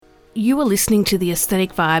You are listening to the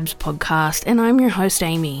Aesthetic Vibes podcast, and I'm your host,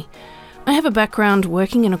 Amy. I have a background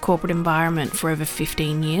working in a corporate environment for over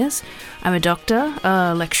 15 years. I'm a doctor,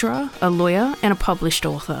 a lecturer, a lawyer, and a published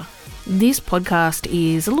author. This podcast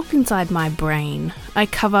is a look inside my brain. I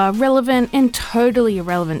cover relevant and totally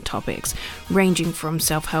irrelevant topics, ranging from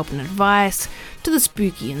self-help and advice to the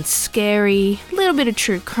spooky and scary, a little bit of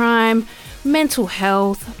true crime, mental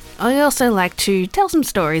health. I also like to tell some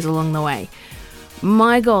stories along the way.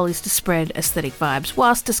 My goal is to spread aesthetic vibes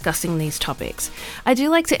whilst discussing these topics. I do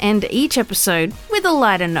like to end each episode with a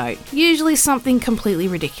lighter note, usually something completely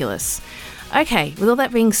ridiculous. Okay, with all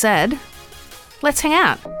that being said, let's hang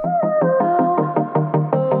out.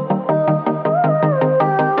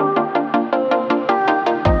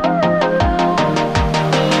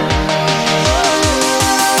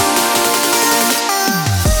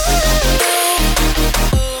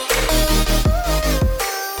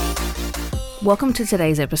 Welcome to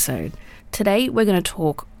today's episode. Today we're going to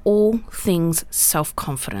talk all things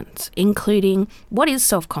self-confidence, including what is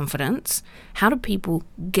self-confidence, how do people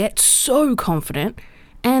get so confident,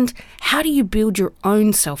 and how do you build your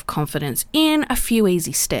own self-confidence in a few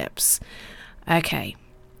easy steps. Okay,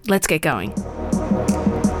 let's get going.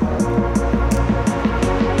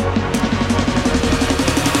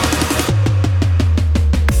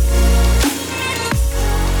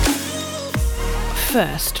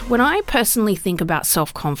 First, when I personally think about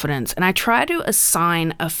self-confidence and I try to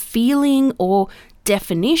assign a feeling or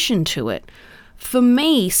definition to it, for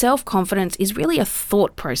me, self-confidence is really a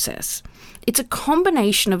thought process. It's a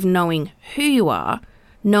combination of knowing who you are,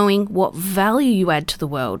 knowing what value you add to the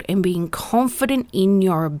world, and being confident in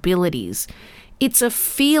your abilities. It's a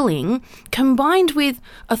feeling combined with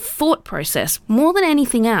a thought process more than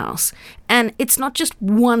anything else, and it's not just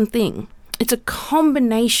one thing. It's a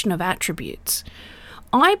combination of attributes.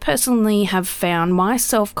 I personally have found my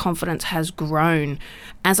self-confidence has grown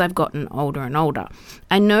as I've gotten older and older.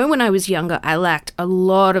 I know when I was younger, I lacked a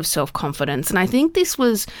lot of self-confidence, and I think this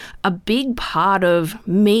was a big part of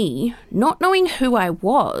me not knowing who I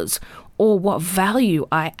was or what value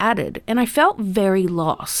I added, and I felt very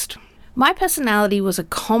lost. My personality was a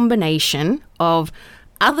combination of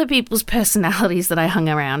other people's personalities that I hung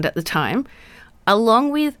around at the time,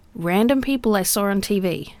 along with random people I saw on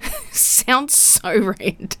TV. Sounds so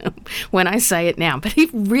random when I say it now, but it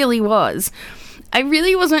really was. I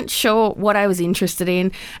really wasn't sure what I was interested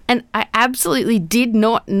in, and I absolutely did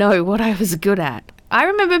not know what I was good at. I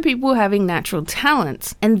remember people having natural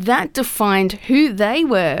talents, and that defined who they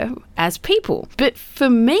were as people. But for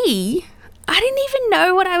me, I didn't even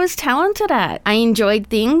know what I was talented at. I enjoyed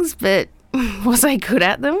things, but was I good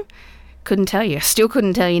at them? Couldn't tell you. Still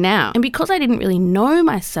couldn't tell you now. And because I didn't really know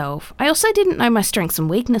myself, I also didn't know my strengths and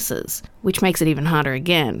weaknesses, which makes it even harder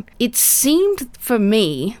again. It seemed for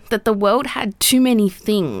me that the world had too many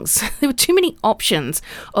things. There were too many options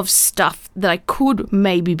of stuff that I could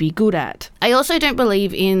maybe be good at. I also don't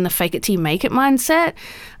believe in the fake it till you make it mindset.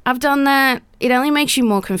 I've done that. It only makes you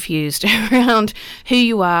more confused around who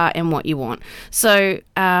you are and what you want. So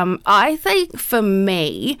I think for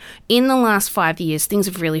me, in the last 5 years, things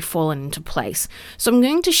have really fallen into place. So I'm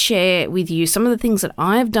going to share with you some of the things that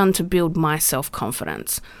I've done to build my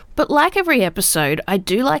self-confidence. But like every episode, I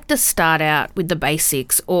do like to start out with the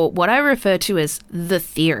basics, or what I refer to as the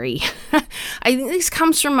theory. I think this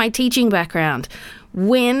comes from my teaching background.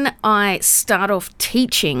 When I start off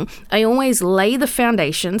teaching, I always lay the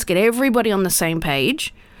foundations, get everybody on the same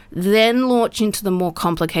page, then launch into the more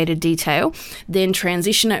complicated detail, then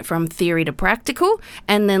transition it from theory to practical,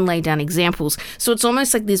 and then lay down examples. So it's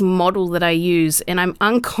almost like this model that I use, and I'm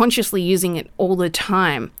unconsciously using it all the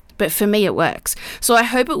time. But for me, it works. So I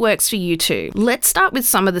hope it works for you too. Let's start with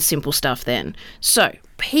some of the simple stuff then. So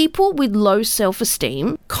people with low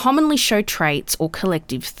self-esteem commonly show traits or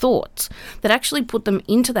collective thoughts that actually put them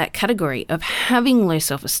into that category of having low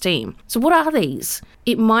self-esteem. So what are these?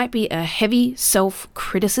 It might be a heavy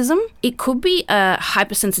self-criticism. It could be a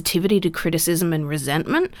hypersensitivity to criticism and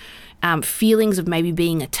resentment, feelings of maybe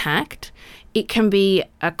being attacked. It can be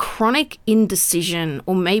a chronic indecision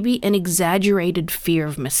or maybe an exaggerated fear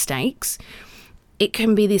of mistakes. It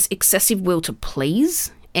can be this excessive will to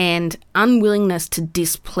please and unwillingness to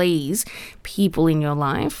displease people in your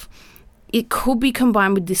life. It could be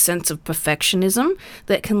combined with this sense of perfectionism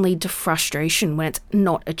that can lead to frustration when it's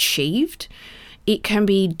not achieved. It can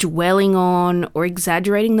be dwelling on or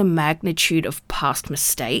exaggerating the magnitude of past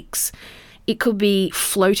mistakes. It could be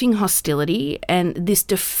floating hostility and this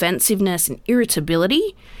defensiveness and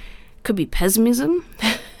irritability. Could be pessimism,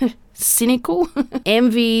 cynical,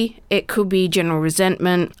 envy. It could be general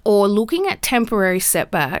resentment, or looking at temporary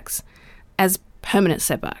setbacks as permanent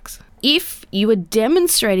setbacks. If you are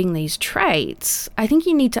demonstrating these traits, I think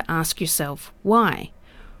you need to ask yourself, why?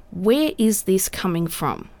 Where is this coming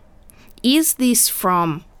from? Is this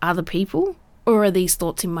from other people, or are these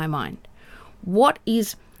thoughts in my mind? What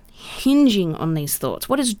is hinging on these thoughts?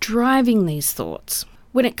 What is driving these thoughts?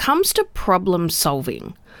 When it comes to problem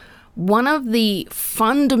solving, one of the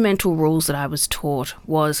fundamental rules that I was taught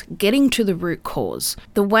was getting to the root cause.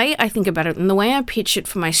 The way I think about it and the way I pitch it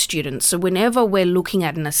for my students, so whenever we're looking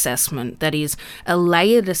at an assessment that is a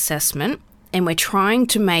layered assessment and we're trying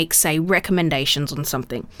to make, say, recommendations on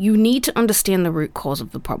something, you need to understand the root cause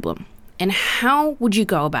of the problem. And how would you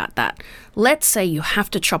go about that? Let's say you have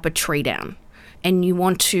to chop a tree down and you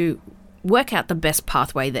want to work out the best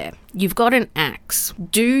pathway there. You've got an axe.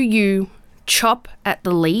 Do you chop at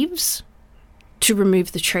the leaves to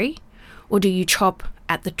remove the tree, or do you chop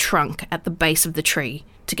at the trunk, at the base of the tree,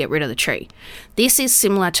 to get rid of the tree? This is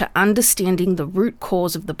similar to understanding the root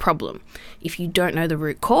cause of the problem. If you don't know the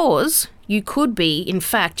root cause, you could be, in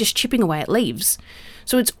fact, just chipping away at leaves.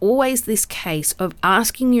 So it's always this case of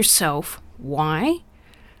asking yourself why,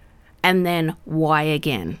 and then why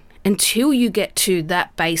again, until you get to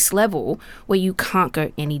that base level where you can't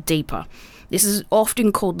go any deeper. This is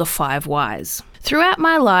often called the 5 whys. Throughout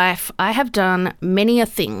my life, I have done many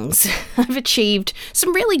things. I've achieved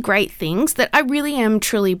some really great things that I really am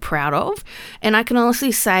truly proud of. And I can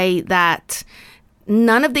honestly say that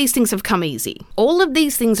none of these things have come easy. All of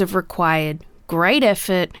these things have required great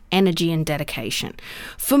effort, energy, and dedication.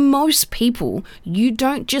 For most people, you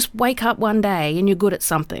don't just wake up one day and you're good at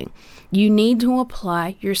something. You need to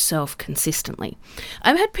apply yourself consistently.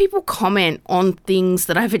 I've had people comment on things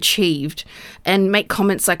that I've achieved and make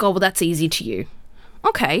comments like, oh, well, that's easy to you.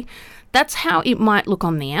 Okay, that's how it might look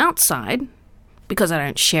on the outside, because I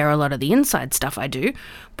don't share a lot of the inside stuff I do.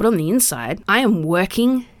 But on the inside, I am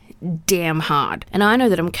working damn hard. And I know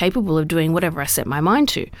that I'm capable of doing whatever I set my mind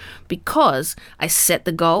to, because I set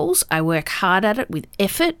the goals, I work hard at it with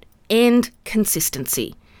effort and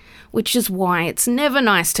consistency. Which is why it's never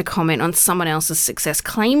nice to comment on someone else's success,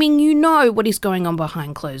 claiming you know what is going on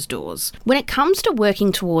behind closed doors. When it comes to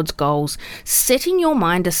working towards goals, setting your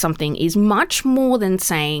mind to something is much more than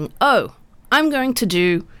saying, oh, I'm going to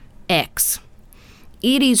do X.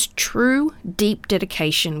 It is true, deep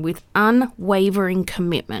dedication with unwavering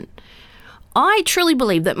commitment. I truly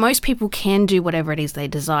believe that most people can do whatever it is they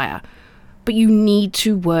desire, but you need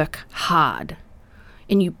to work hard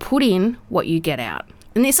and you put in what you get out.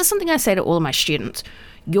 And this is something I say to all of my students.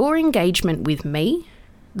 Your engagement with me,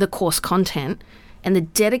 the course content, and the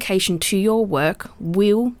dedication to your work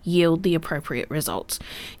will yield the appropriate results.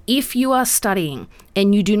 If you are studying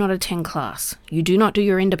and you do not attend class, you do not do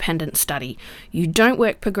your independent study, you don't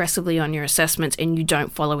work progressively on your assessments, and you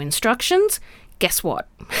don't follow instructions, guess what?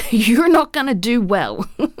 You're not going to do well.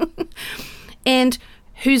 And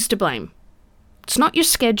who's to blame? It's not your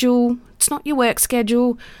schedule. It's not your work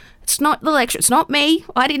schedule. It's not the lecture. It's not me.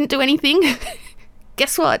 I didn't do anything.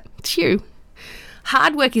 Guess what? It's you.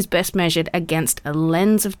 Hard work is best measured against a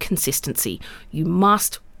lens of consistency. You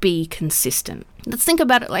must be consistent. Let's think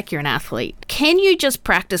about it like you're an athlete. Can you just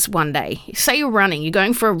practice one day? Say you're running. You're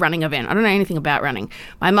going for a running event. I don't know anything about running.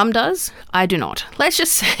 My mum does. I do not. Let's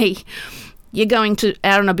just say you're going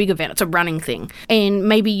out on a big event. It's a running thing. And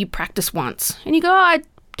maybe you practice once. And you go, oh, I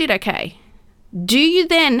did okay. Do you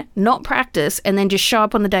then not practice and then just show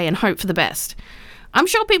up on the day and hope for the best? I'm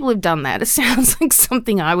sure people have done that. It sounds like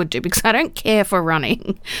something I would do because I don't care for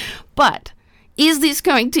running. But is this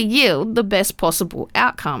going to yield the best possible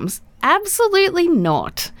outcomes? Absolutely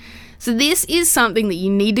not. So this is something that you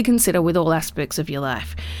need to consider with all aspects of your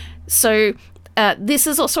life. So this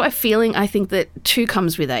is also a feeling I think that too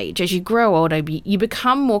comes with age. As you grow older, you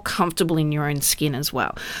become more comfortable in your own skin as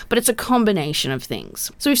well. But it's a combination of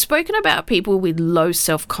things. So we've spoken about people with low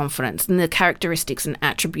self-confidence and the characteristics and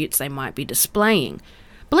attributes they might be displaying.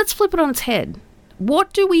 But let's flip it on its head.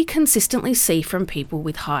 What do we consistently see from people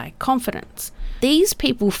with high confidence? These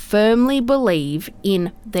people firmly believe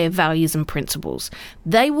in their values and principles.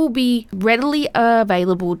 They will be readily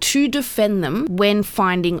available to defend them when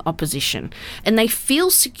finding opposition. And they feel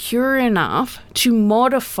secure enough to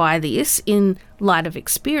modify this in light of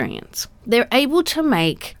experience. They're able to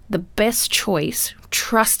make the best choice,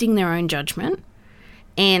 trusting their own judgment,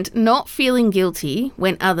 and not feeling guilty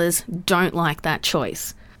when others don't like that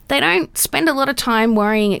choice. They don't spend a lot of time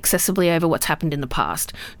worrying excessively over what's happened in the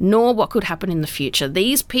past, nor what could happen in the future.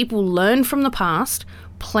 These people learn from the past,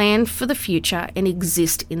 plan for the future, and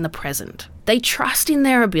exist in the present. They trust in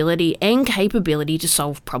their ability and capability to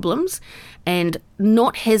solve problems and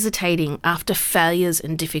not hesitating after failures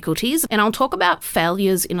and difficulties. And I'll talk about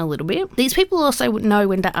failures in a little bit. These people also know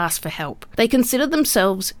when to ask for help. They consider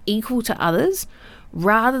themselves equal to others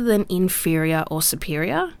rather than inferior or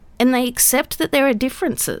superior. And they accept that there are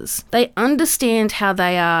differences. They understand how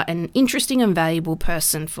they are an interesting and valuable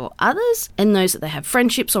person for others and those that they have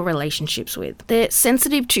friendships or relationships with. They're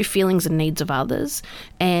sensitive to feelings and needs of others,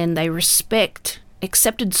 and they respect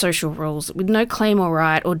accepted social rules with no claim or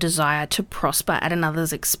right or desire to prosper at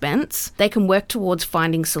another's expense. They can work towards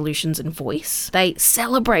finding solutions and voice. They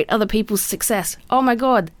celebrate other people's success. Oh my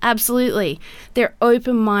God, absolutely. They're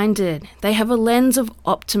open-minded. They have a lens of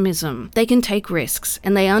optimism. They can take risks,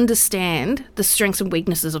 and they understand the strengths and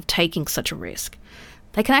weaknesses of taking such a risk.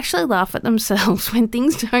 They can actually laugh at themselves when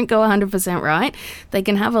things don't go 100% right. They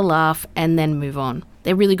can have a laugh and then move on.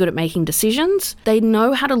 They're really good at making decisions. They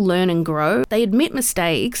know how to learn and grow. They admit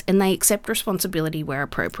mistakes and they accept responsibility where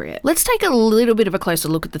appropriate. Let's take a little bit of a closer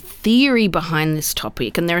look at the theory behind this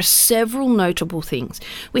topic, and there are several notable things.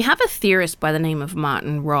 We have a theorist by the name of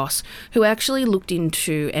Martin Ross who actually looked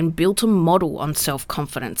into and built a model on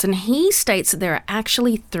self-confidence, and he states that there are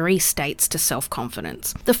actually 3 states to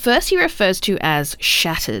self-confidence. The first he refers to as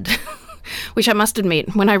shattered. Which I must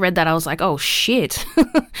admit, when I read that, I was like, oh shit,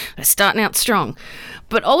 they're starting out strong.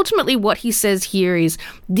 But ultimately what he says here is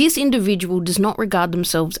this individual does not regard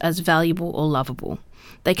themselves as valuable or lovable.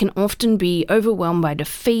 They can often be overwhelmed by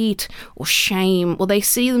defeat or shame, or they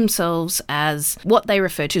see themselves as what they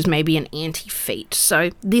refer to as maybe an anti-feat.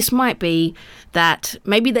 So this might be that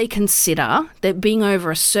maybe they consider that being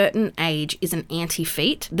over a certain age is an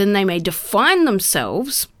anti-feat. Then they may define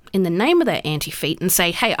themselves in the name of their anti-feat and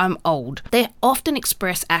say, hey, I'm old. They often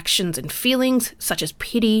express actions and feelings such as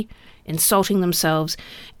pity, insulting themselves,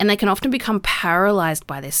 and they can often become paralyzed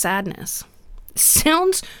by their sadness.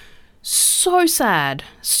 Sounds so sad,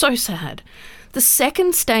 so sad. The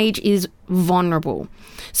second stage is vulnerable.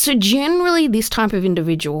 So generally this type of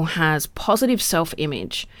individual has positive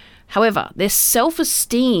self-image. However, their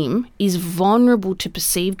self-esteem is vulnerable to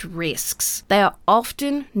perceived risks. They are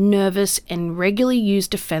often nervous and regularly use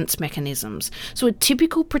defense mechanisms. So a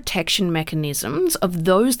typical protection mechanisms of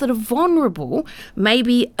those that are vulnerable may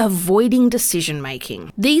be avoiding decision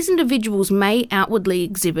making. These individuals may outwardly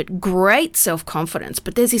exhibit great self-confidence,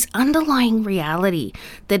 but there's this underlying reality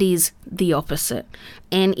that is the opposite.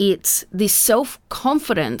 And it's this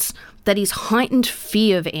self-confidence that is heightened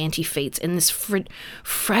fear of anti-feats and this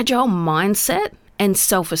fragile mindset and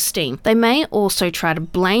self-esteem. They may also try to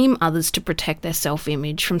blame others to protect their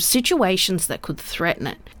self-image from situations that could threaten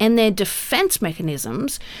it. And their defense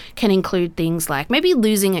mechanisms can include things like maybe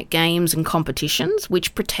losing at games and competitions,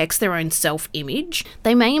 which protects their own self-image.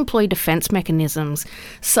 They may employ defense mechanisms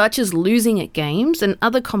such as losing at games and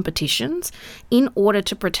other competitions in order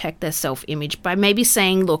to protect their self-image by maybe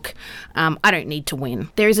saying, look, I don't need to win.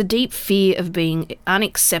 There is a deep fear of being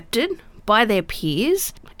unaccepted by their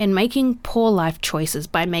peers and making poor life choices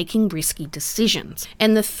by making risky decisions.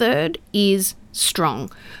 And the third is strong.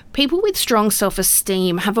 People with strong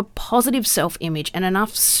self-esteem have a positive self-image and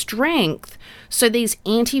enough strength so these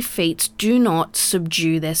anti-feats do not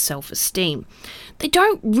subdue their self-esteem. They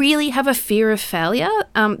don't really have a fear of failure.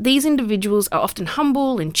 These individuals are often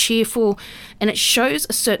humble and cheerful, and it shows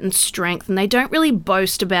a certain strength, and they don't really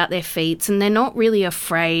boast about their feats, and they're not really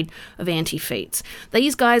afraid of anti-feats.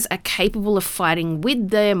 These guys are capable of fighting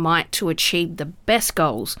with their might to achieve the best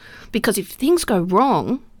goals, because if things go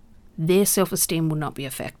wrong, their self-esteem will not be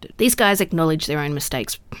affected. These guys acknowledge their own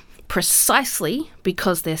mistakes precisely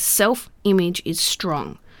because their self-image is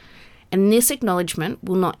strong. And this acknowledgement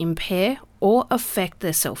will not impair or affect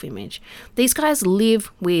their self-image. These guys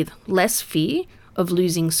live with less fear of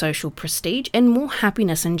losing social prestige and more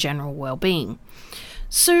happiness and general well-being.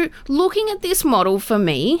 So looking at this model for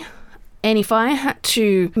me, and if I had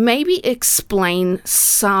to maybe explain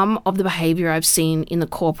some of the behavior I've seen in the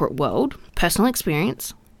corporate world, personal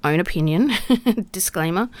experience, own opinion,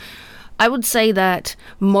 disclaimer, I would say that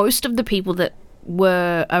most of the people that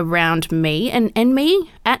were around me and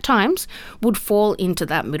me at times would fall into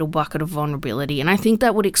that middle bucket of vulnerability. And I think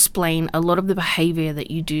that would explain a lot of the behavior that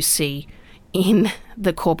you do see in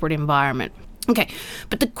the corporate environment. Okay,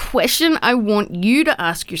 but the question I want you to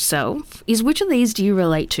ask yourself is, which of these do you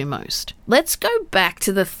relate to most? Let's go back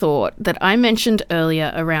to the thought that I mentioned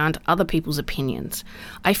earlier around other people's opinions.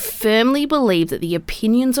 I firmly believe that the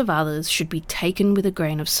opinions of others should be taken with a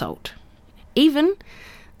grain of salt, even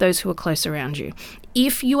those who are close around you.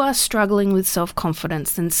 If you are struggling with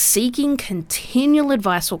self-confidence, then seeking continual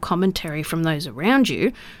advice or commentary from those around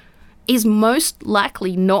you is most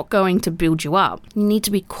likely not going to build you up. You need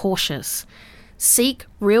to be cautious. Seek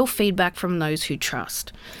real feedback from those who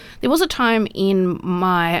trust. There was a time in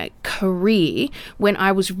my career when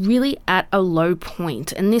I was really at a low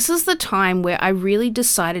point, and this is the time where I really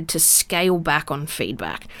decided to scale back on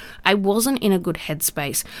feedback. I wasn't in a good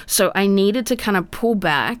headspace, so I needed to kind of pull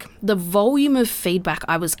back the volume of feedback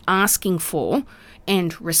I was asking for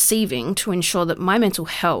and receiving to ensure that my mental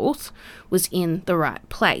health was in the right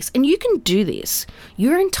place. And you can do this.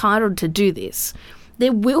 You're entitled to do this.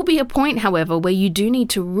 There will be a point, however, where you do need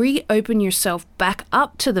to reopen yourself back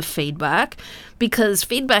up to the feedback, because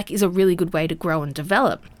feedback is a really good way to grow and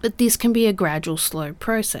develop. But this can be a gradual, slow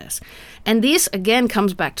process. And this, again,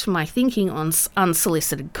 comes back to my thinking on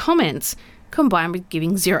unsolicited comments combined with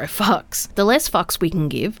giving zero fucks. The less fucks we can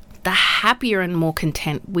give, the happier and more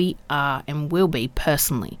content we are and will be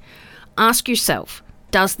personally. Ask yourself,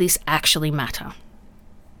 does this actually matter?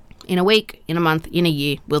 In a week, in a month, in a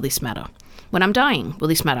year, will this matter? When I'm dying, will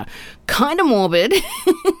this matter? Kind of morbid,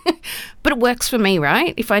 but it works for me,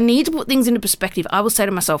 right? If I need to put things into perspective, I will say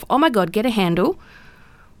to myself, oh my God, get a handle.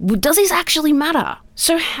 Does this actually matter?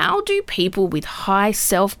 So how do people with high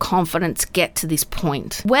self-confidence get to this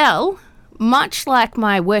point? Well, much like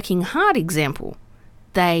my working hard example,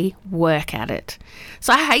 they work at it.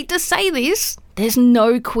 So I hate to say this, there's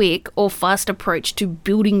no quick or fast approach to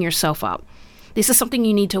building yourself up. This is something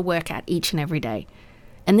you need to work at each and every day.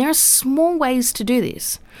 And there are small ways to do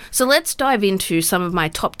this. So let's dive into some of my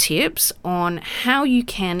top tips on how you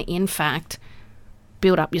can, in fact,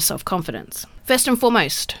 build up your self-confidence. First and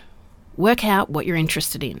foremost, work out what you're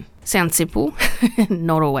interested in. Sounds simple,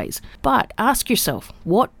 not always. But ask yourself,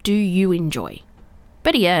 what do you enjoy?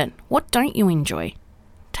 Better yet, what don't you enjoy?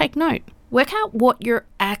 Take note. Work out what you're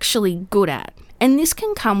actually good at. And this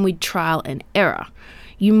can come with trial and error.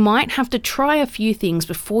 You might have to try a few things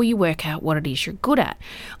before you work out what it is you're good at.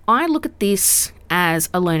 I look at this as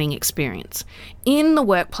a learning experience. In the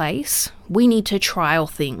workplace, we need to trial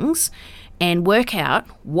things and work out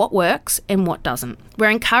what works and what doesn't.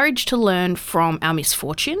 We're encouraged to learn from our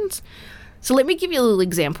misfortunes. So let me give you a little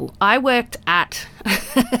example. I worked at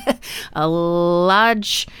a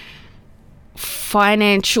large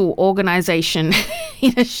financial organization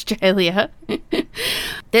in Australia.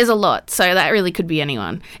 There's a lot, so that really could be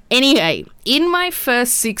anyone. Anyway, in my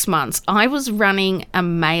first 6 months, I was running a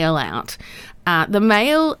mail out. The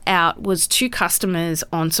mail out was to customers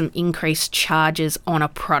on some increased charges on a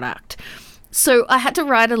product. So I had to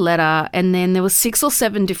write a letter, and then there were 6 or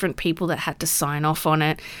 7 different people that had to sign off on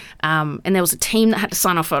it. And there was a team that had to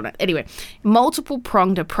sign off on it. Anyway, multiple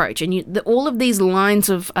pronged approach. And all of these lines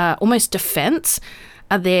of almost defense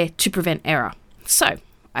are there to prevent error. So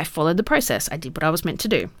I followed the process. I did what I was meant to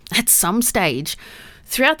do. At some stage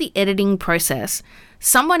throughout the editing process,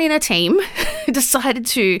 someone in a team decided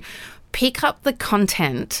to pick up the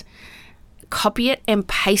content, copy it, and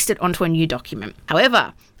paste it onto a new document.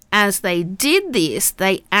 However, as they did this,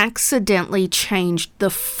 they accidentally changed the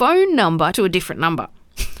phone number to a different number.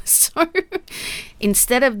 So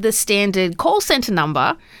instead of the standard call center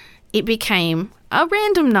number, it became a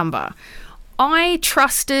random number. I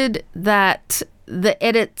trusted that the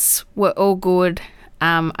edits were all good.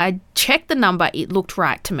 I checked the number. It looked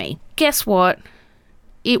right to me. Guess what?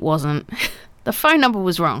 It wasn't. The phone number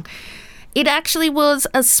was wrong. It actually was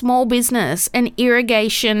a small business, an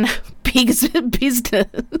irrigation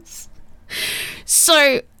business.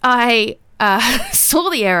 So I saw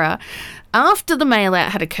the error after the mail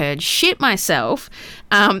out had occurred, shit myself.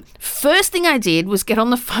 First thing I did was get on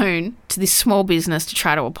the phone to this small business to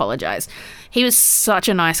try to apologize. He was such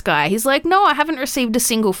a nice guy. He's like, no, I haven't received a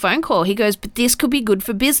single phone call. He goes, but this could be good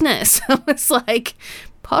for business. I was like,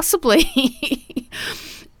 possibly.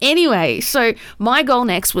 Anyway, so my goal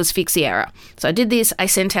next was fix the error. So I did this. I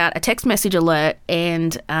sent out a text message alert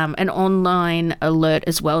and an online alert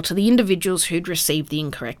as well to the individuals who'd received the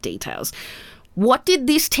incorrect details. What did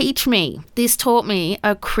this teach me? This taught me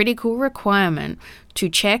a critical requirement to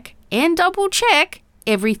check and double check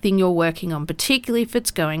everything you're working on, particularly if it's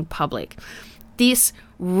going public. This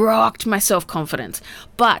rocked my self-confidence,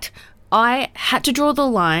 but I had to draw the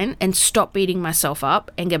line and stop beating myself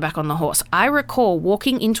up and get back on the horse. I recall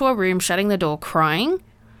walking into a room, shutting the door, crying,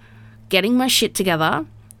 getting my shit together,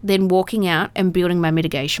 then walking out and building my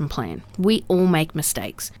mitigation plan. We all make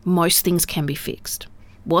mistakes. Most things can be fixed.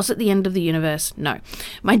 Was it the end of the universe? No.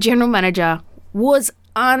 My general manager was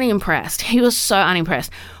unimpressed. He was so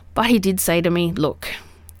unimpressed. But he did say to me, look,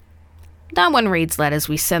 no one reads letters,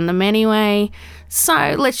 we send them anyway,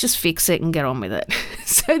 so let's just fix it and get on with it.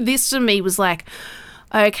 So this for me was like,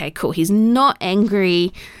 okay, cool, he's not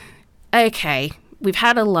angry. Okay, we've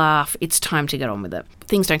had a laugh, it's time to get on with it.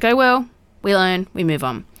 Things don't go well, we learn, we move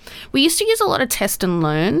on. We used to use a lot of test and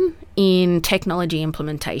learn in technology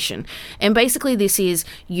implementation. And basically this is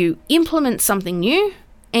you implement something new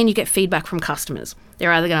and you get feedback from customers.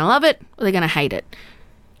 They're either going to love it or they're going to hate it.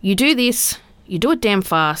 You do this, you do it damn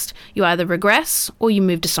fast, you either regress or you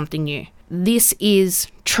move to something new. This is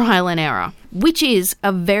trial and error, which is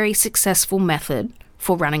a very successful method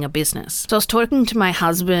for running a business. So I was talking to my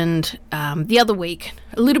husband the other week,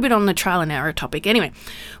 a little bit on the trial and error topic. Anyway,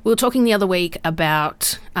 we were talking the other week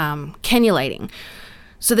about cannulating.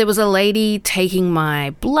 So there was a lady taking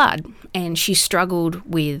my blood and she struggled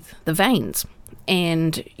with the veins.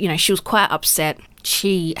 And, she was quite upset.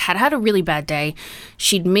 She had a really bad day.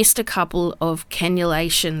 She'd missed a couple of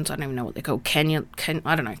cannulations. I don't even know what they're called.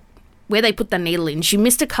 I don't know. Where they put the needle in. She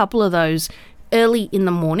missed a couple of those early in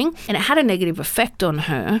the morning, and it had a negative effect on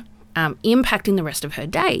her, impacting the rest of her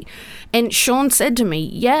day. And Sean said to me,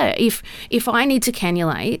 yeah, if I need to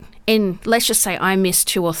cannulate, and let's just say I miss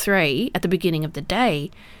 2 or 3 at the beginning of the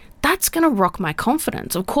day, that's going to rock my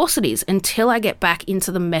confidence. Of course it is, until I get back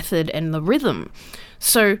into the method and the rhythm.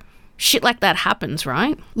 So shit like that happens,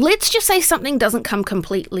 right? Let's just say something doesn't come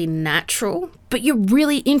completely natural, but you're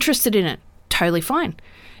really interested in it. Totally fine.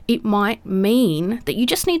 It might mean that you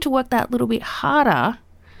just need to work that little bit harder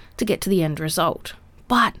to get to the end result.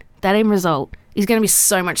 But that end result is going to be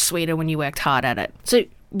so much sweeter when you worked hard at it. So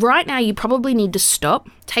right now you probably need to stop,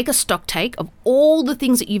 take a stock take of all the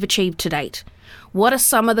things that you've achieved to date. What are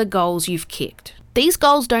some of the goals you've kicked? These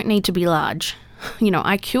goals don't need to be large.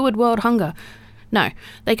 I cured world hunger. No,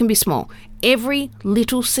 they can be small. Every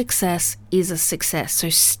little success is a success. So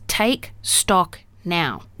take stock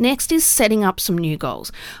now. Next is setting up some new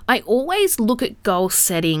goals. I always look at goal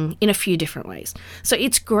setting in a few different ways. So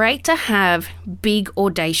it's great to have big,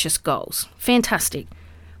 audacious goals. Fantastic.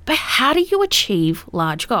 But how do you achieve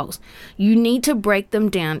large goals? You need to break them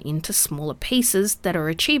down into smaller pieces that are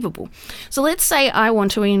achievable. So let's say I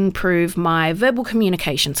want to improve my verbal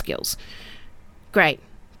communication skills. Great.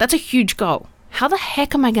 That's a huge goal. How the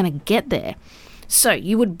heck am I going to get there? So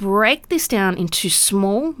you would break this down into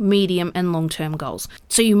small, medium, and long-term goals.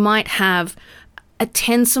 So you might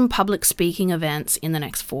attend some public speaking events in the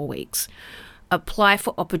next 4 weeks. Apply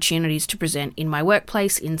for opportunities to present in my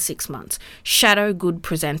workplace in 6 months. Shadow good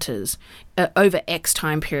presenters over X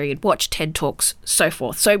time period. Watch TED Talks, so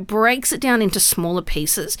forth. So it breaks it down into smaller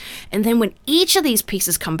pieces. And then when each of these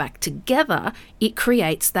pieces come back together, it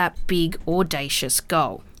creates that big, audacious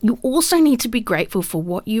goal. You also need to be grateful for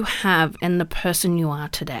what you have and the person you are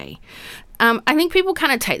today. I think people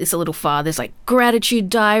kind of take this a little far. There's like gratitude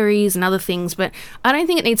diaries and other things, but I don't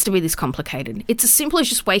think it needs to be this complicated. It's as simple as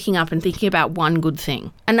just waking up and thinking about one good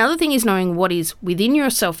thing. Another thing is knowing what is within your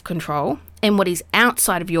self-control and what is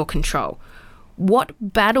outside of your control. What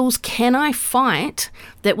battles can I fight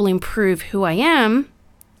that will improve who I am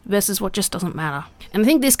versus what just doesn't matter? And I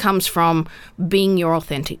think this comes from being your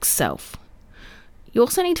authentic self. You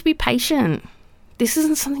also need to be patient. This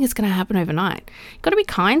isn't something that's going to happen overnight. You've got to be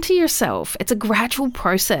kind to yourself. It's a gradual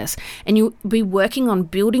process, and you'll be working on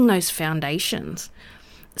building those foundations.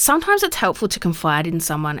 Sometimes it's helpful to confide in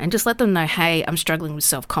someone and just let them know, hey, I'm struggling with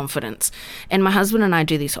self-confidence. And my husband and I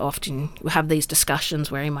do this often. We have these discussions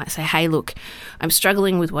where he might say, hey, look, I'm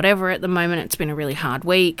struggling with whatever at the moment. It's been a really hard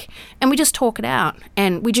week. And we just talk it out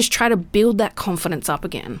and we just try to build that confidence up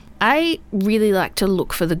again. I really like to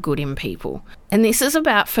look for the good in people. And this is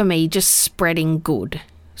about, for me, just spreading good.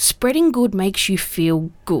 Spreading good makes you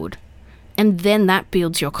feel good. And then that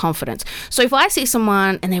builds your confidence. So if I see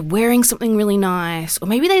someone and they're wearing something really nice, or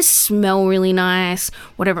maybe they smell really nice,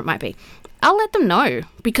 whatever it might be, I'll let them know,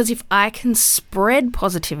 because if I can spread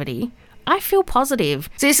positivity, I feel positive.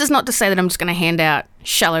 So this is not to say that I'm just going to hand out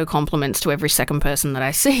shallow compliments to every second person that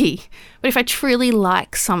I see. But if I truly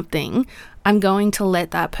like something, I'm going to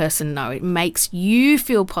let that person know. It makes you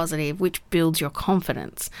feel positive, which builds your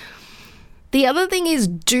confidence. The other thing is,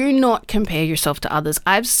 do not compare yourself to others.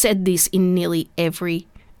 I've said this in nearly every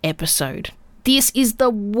episode. This is the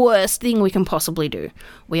worst thing we can possibly do.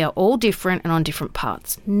 We are all different and on different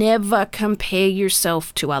paths. Never compare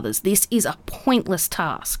yourself to others. This is a pointless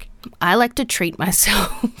task. I like to treat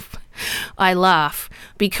myself. I laugh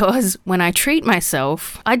because when I treat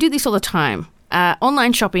myself, I do this all the time.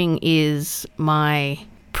 Online shopping is my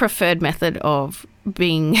preferred method of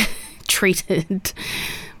being treated.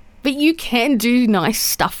 But you can do nice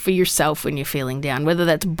stuff for yourself when you're feeling down, whether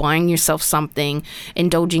that's buying yourself something,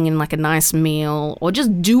 indulging in like a nice meal, or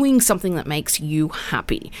just doing something that makes you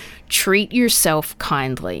happy. Treat yourself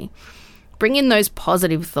kindly. Bring in those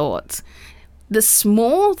positive thoughts. The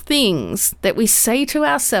small things that we say to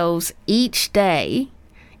ourselves each day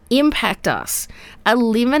impact us.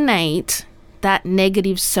 Eliminate that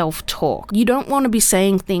negative self-talk. You don't want to be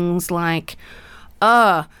saying things like,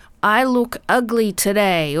 I look ugly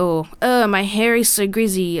today, or my hair is so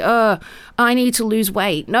greasy, I need to lose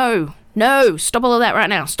weight. No, stop all of that right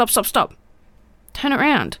now. Stop. Turn it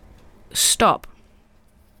around. Stop.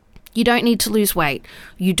 You don't need to lose weight.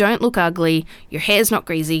 You don't look ugly. Your hair's not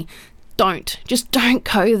greasy. Just don't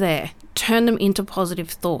go there. Turn them into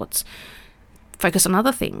positive thoughts. Focus on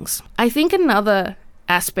other things. I think another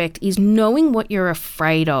aspect is knowing what you're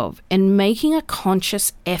afraid of and making a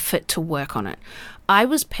conscious effort to work on it. I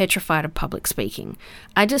was petrified of public speaking.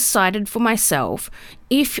 I decided for myself,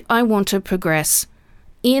 if I want to progress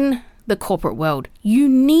in the corporate world, you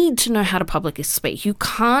need to know how to publicly speak. You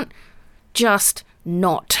can't just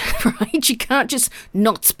not, right? You can't just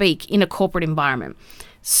not speak in a corporate environment.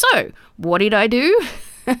 So what did I do?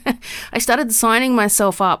 I started signing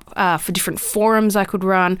myself up for different forums I could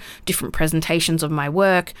run, different presentations of my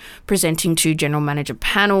work, presenting to general manager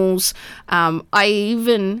panels. I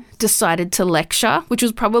even decided to lecture, which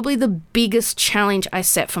was probably the biggest challenge I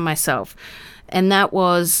set for myself. And that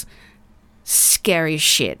was scary as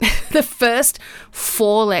shit. The first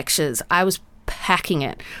 4 lectures, I was packing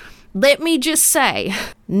it. Let me just say,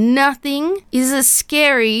 nothing is as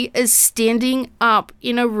scary as standing up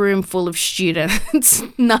in a room full of students.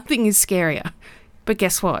 Nothing is scarier. But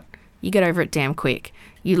guess what? You get over it damn quick.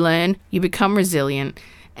 You learn, you become resilient,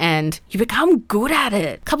 and you become good at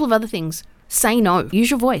it. A couple of other things. Say no. Use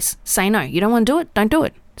your voice. Say no. You don't want to do it? Don't do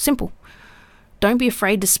it. Simple. Don't be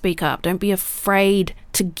afraid to speak up. Don't be afraid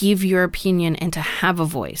to give your opinion and to have a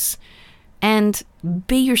voice. And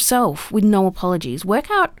be yourself with no apologies. Work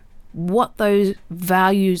out what those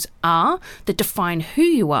values are that define who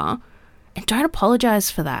you are, and don't apologize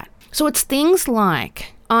for that. So it's things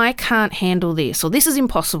like, I can't handle this, or this is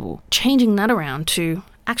impossible. Changing that around to,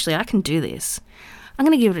 actually, I can do this. I'm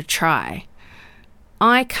going to give it a try.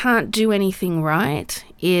 I can't do anything right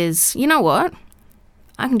is, you know what?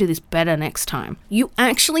 I can do this better next time. You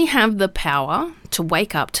actually have the power to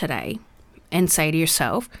wake up today and say to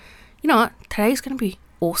yourself, you know what? Today's going to be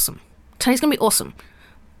awesome. Today's going to be awesome.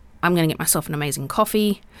 I'm going to get myself an amazing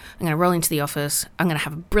coffee. I'm going to roll into the office. I'm going to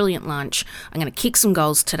have a brilliant lunch. I'm going to kick some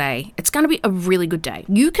goals today. It's going to be a really good day.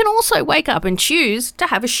 You can also wake up and choose to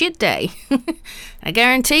have a shit day. I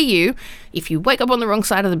guarantee you, if you wake up on the wrong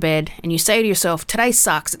side of the bed and you say to yourself, today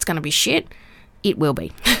sucks, it's going to be shit, it will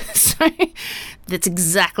be. So that's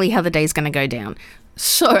exactly how the day's going to go down.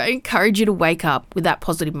 So I encourage you to wake up with that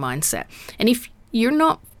positive mindset. And if you're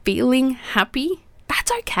not feeling happy,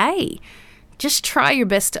 that's okay. Just try your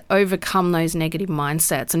best to overcome those negative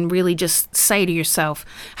mindsets and really just say to yourself,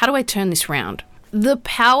 how do I turn this round? The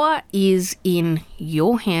power is in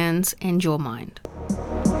your hands and your mind.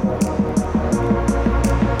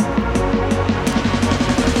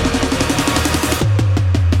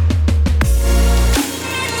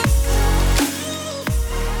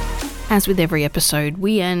 As with every episode,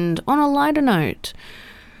 we end on a lighter note.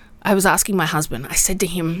 I was asking my husband, I said to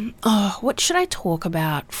him, what should I talk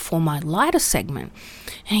about for my lighter segment?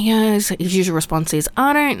 And he goes, his usual response is,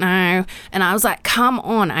 I don't know. And I was like, come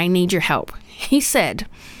on, I need your help. He said,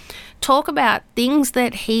 talk about things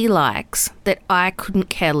that he likes that I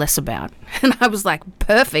couldn't care less about. And I was like,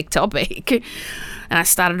 perfect topic. And I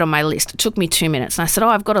started on my list. It took me 2 minutes. And I said,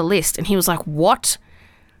 I've got a list. And he was like, what?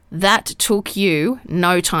 That took you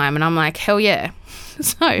no time. And I'm like, hell yeah.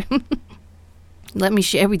 So let me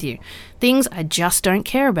share with you things I just don't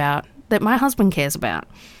care about that my husband cares about.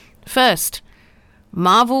 First,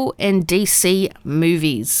 Marvel and DC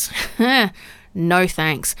movies. No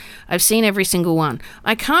thanks. I've seen every single one.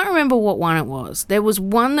 I can't remember what one it was. There was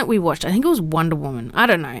one that we watched. I think it was Wonder Woman. I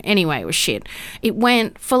don't know. Anyway, it was shit. It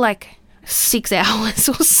went for like 6 hours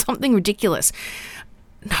or something ridiculous.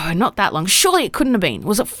 No, not that long. Surely it couldn't have been.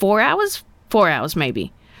 Was it 4 hours? 4 hours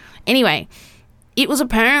maybe. Anyway, it was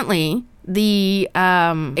apparently the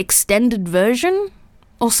extended version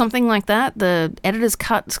or something like that, the editor's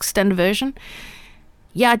cut extended version.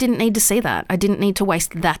 Yeah, I didn't need to see that. I didn't need to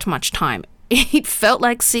waste that much time. It felt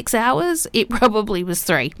like 6 hours. It probably was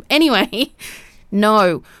 3. Anyway,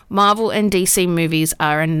 no. Marvel and DC movies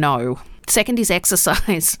are a no. Second is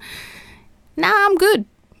exercise. Nah, I'm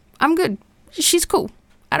good. She's cool.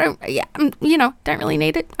 don't really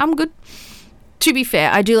need it. I'm good. To be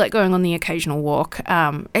fair, I do like going on the occasional walk.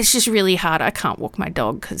 It's just really hard. I can't walk my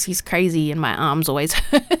dog because he's crazy and my arms always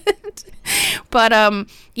hurt. But I'm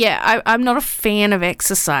not a fan of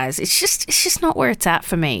exercise. It's just not where it's at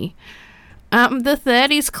for me. The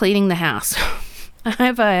third is cleaning the house. I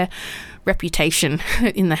have a reputation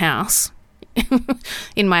in the house,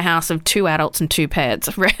 in my house of 2 adults and 2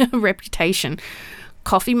 pets, reputation,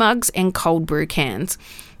 coffee mugs and cold brew cans.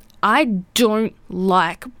 I don't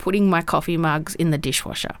like putting my coffee mugs in the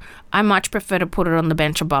dishwasher. I much prefer to put it on the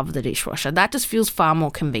bench above the dishwasher. That just feels far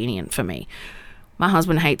more convenient for me. My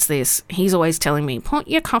husband hates this. He's always telling me, put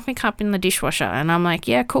your coffee cup in the dishwasher. And I'm like,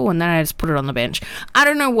 yeah, cool. And then I just put it on the bench. I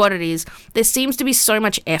don't know what it is. There seems to be so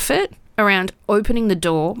much effort around opening the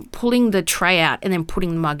door, pulling the tray out, and then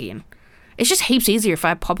putting the mug in. It's just heaps easier if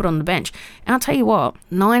I pop it on the bench. And I'll tell you what,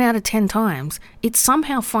 9 out of 10 times, it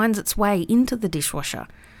somehow finds its way into the dishwasher.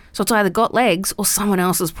 So it's either got legs or someone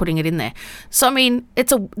else is putting it in there. So, I mean,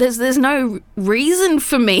 there's no reason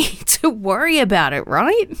for me to worry about it,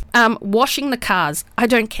 right? Washing the cars, I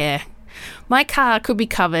don't care. My car could be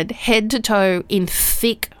covered head to toe in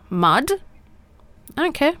thick mud. I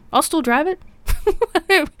don't care. I'll still drive it.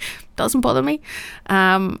 Doesn't bother me.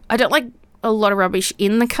 I don't like a lot of rubbish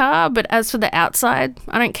in the car, but as for the outside,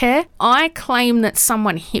 I don't care. I claim that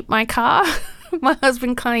someone hit my car. My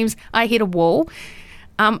husband claims I hit a wall.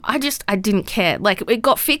 I didn't care. Like, it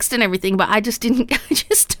got fixed and everything, but I just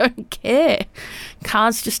don't care.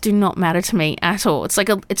 Cars just do not matter to me at all. It's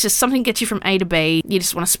just something that gets you from A to B. You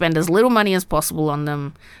just want to spend as little money as possible on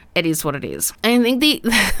them. It is what it is. I think the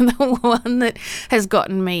one that has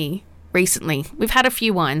gotten me recently, we've had a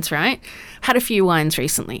few wines, right? Had a few wines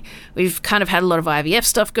recently. We've kind of had a lot of IVF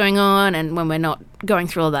stuff going on, and when we're not going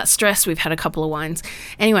through all that stress, we've had a couple of wines.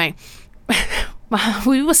 Anyway,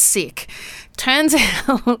 we were sick. Turns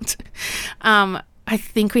out, I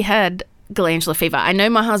think we had glandular fever. I know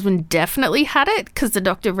my husband definitely had it because the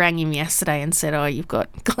doctor rang him yesterday and said, oh, you've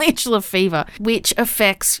got glandular fever, which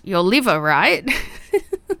affects your liver, right?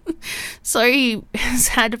 So he has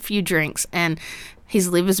had a few drinks and his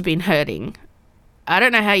liver's been hurting. I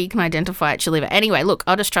don't know how you can identify it's your liver. Anyway, look,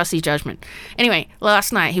 I'll just trust his judgment. Anyway,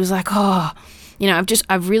 last night he was like, oh,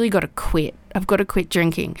 I've really got to quit. I've got to quit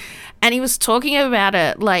drinking. And he was talking about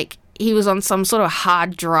it like he was on some sort of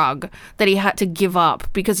hard drug that he had to give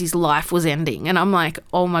up because his life was ending. And I'm like,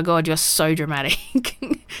 oh my God, you're so dramatic.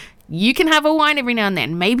 You can have a wine every now and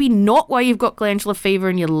then. Maybe not while you've got glandular fever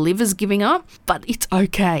and your liver's giving up, but it's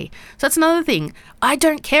okay. So that's another thing. I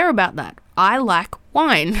don't care about that. I like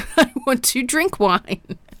wine. I want to drink wine.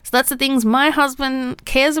 So that's the things my husband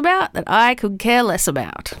cares about that I could care less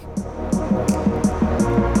about.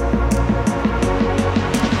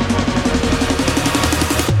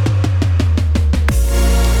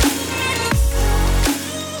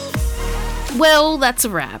 Well, that's a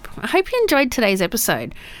wrap. I hope you enjoyed today's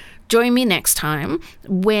episode. Join me next time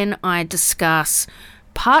when I discuss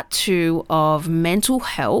part 2 of mental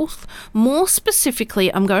health. More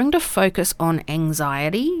specifically, I'm going to focus on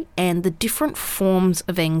anxiety and the different forms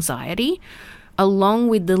of anxiety, along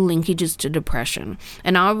with the linkages to depression.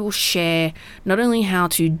 And I will share not only how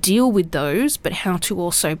to deal with those, but how to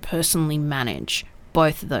also personally manage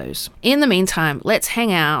both of those. In the meantime, let's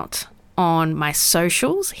hang out on my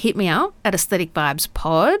socials. Hit me up at Aesthetic Vibes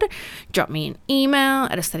Pod. Drop me an email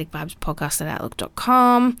at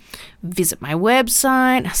aestheticvibespodcast@outlook.com. Visit my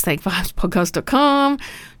website, aestheticvibespodcast.com.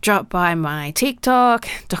 Drop by my TikTok,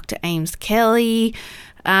 Dr. Ames Kelly.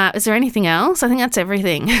 Is there anything else? I think that's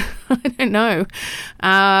everything. I don't know.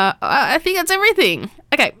 I think that's everything.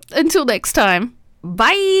 Okay, until next time.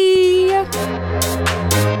 Bye.